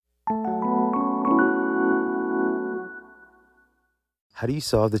How do you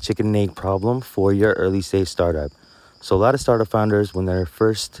solve the chicken and egg problem for your early stage startup? So a lot of startup founders, when they're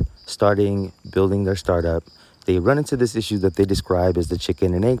first starting building their startup, they run into this issue that they describe as the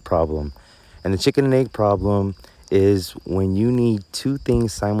chicken and egg problem. And the chicken and egg problem is when you need two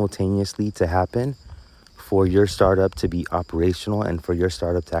things simultaneously to happen for your startup to be operational and for your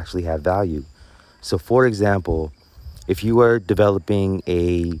startup to actually have value. So for example, if you are developing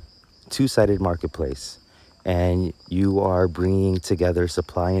a two-sided marketplace and you are bringing together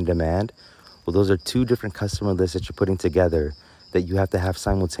supply and demand, well, those are two different customer lists that you're putting together that you have to have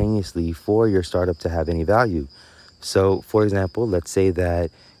simultaneously for your startup to have any value. So for example, let's say that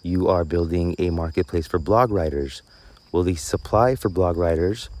you are building a marketplace for blog writers. Well, the supply for blog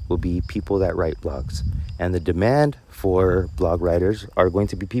writers will be people that write blogs. And the demand for blog writers are going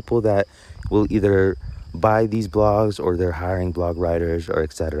to be people that will either buy these blogs or they're hiring blog writers or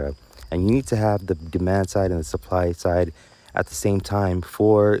etc. And you need to have the demand side and the supply side at the same time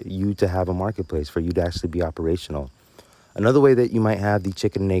for you to have a marketplace, for you to actually be operational. Another way that you might have the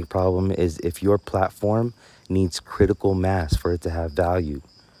chicken and egg problem is if your platform needs critical mass for it to have value.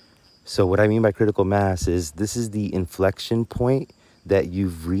 So what I mean by critical mass is this is the inflection point that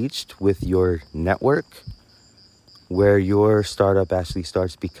you've reached with your network where your startup actually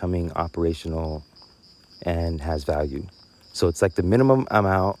starts becoming operational and has value. So it's like the minimum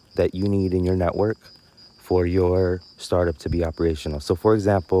amount that you need in your network for your startup to be operational. So for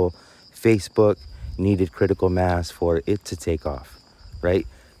example, Facebook needed critical mass for it to take off, right?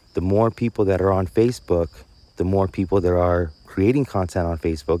 The more people that are on Facebook, the more people there are creating content on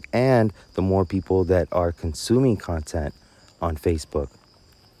Facebook, and the more people that are consuming content on Facebook.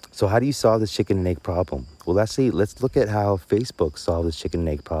 So how do you solve this chicken and egg problem? Well, let's look at how Facebook solved this chicken and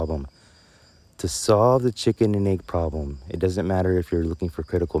egg problem. To solve the chicken and egg problem, it doesn't matter if you're looking for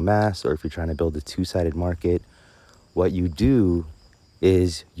critical mass or if you're trying to build a two-sided market. What you do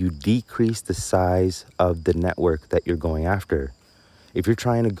is you decrease the size of the network that you're going after. If you're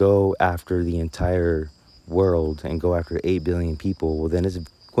trying to go after the entire world and go after 8 billion people, well, then it's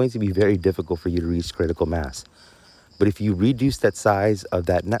going to be very difficult for you to reach critical mass. But if you reduce that size of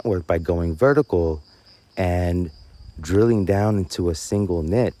that network by going vertical and drilling down into a single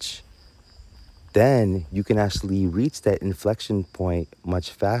niche, then you can actually reach that inflection point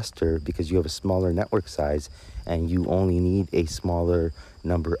much faster because you have a smaller network size and you only need a smaller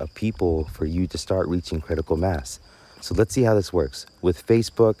number of people for you to start reaching critical mass. So let's see how this works. With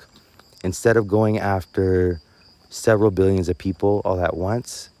Facebook, instead of going after several billions of people all at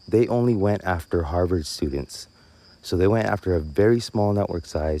once, they only went after Harvard students. So they went after a very small network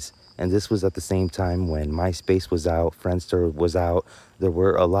size. And this was at the same time when MySpace was out, Friendster was out. There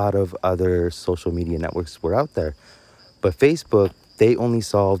were a lot of other social media networks were out there. But Facebook, they only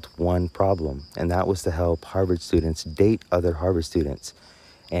solved one problem, and that was to help Harvard students date other Harvard students.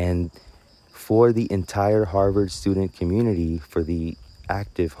 And for the entire Harvard student community, for the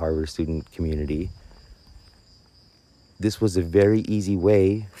active Harvard student community, this was a very easy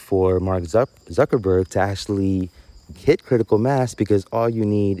way for Mark Zuckerberg to actually hit critical mass because all you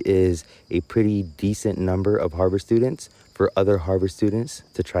need is a pretty decent number of Harvard students for other Harvard students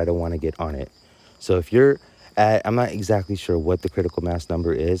to try to want to get on it. So if you're at, I'm not exactly sure what the critical mass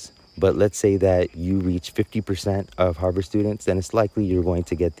number is, but let's say that you reach 50% of Harvard students, then it's likely you're going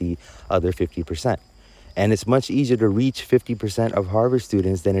to get the other 50%. And it's much easier to reach 50% of Harvard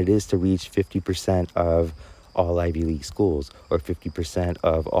students than it is to reach 50% of all Ivy League schools, or 50%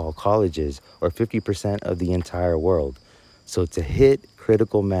 of all colleges, or 50% of the entire world. So to hit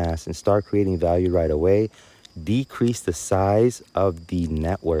critical mass and start creating value right away, decrease the size of the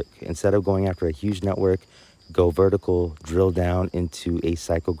network. Instead of going after a huge network, go vertical, drill down into a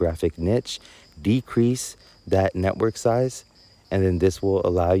psychographic niche, decrease that network size, and then this will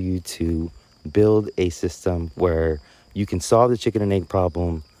allow you to build a system where you can solve the chicken and egg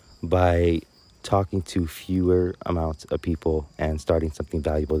problem by talking to fewer amounts of people and starting something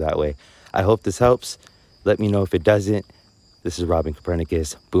valuable that way. I hope this helps. Let me know if it doesn't. This is Robin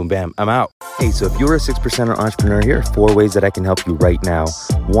Copernicus. Boom, bam, I'm out. Hey, so if you're a 6%er entrepreneur, here are 4 ways that I can help you right now.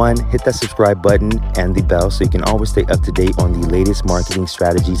 1, hit that subscribe button and the bell so you can always stay up to date on the latest marketing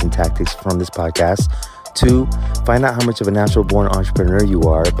strategies and tactics from this podcast. 2, find out how much of a natural born entrepreneur you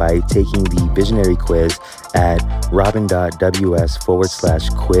are by taking the visionary quiz at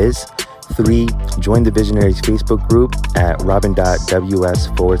robin.ws/quiz. 3, join the Visionaries Facebook group at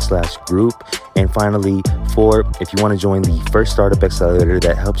robin.ws/group. And finally, 4, if you want to join the first startup accelerator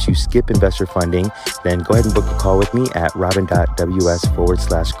that helps you skip investor funding, then go ahead and book a call with me at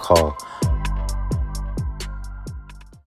robin.ws/call.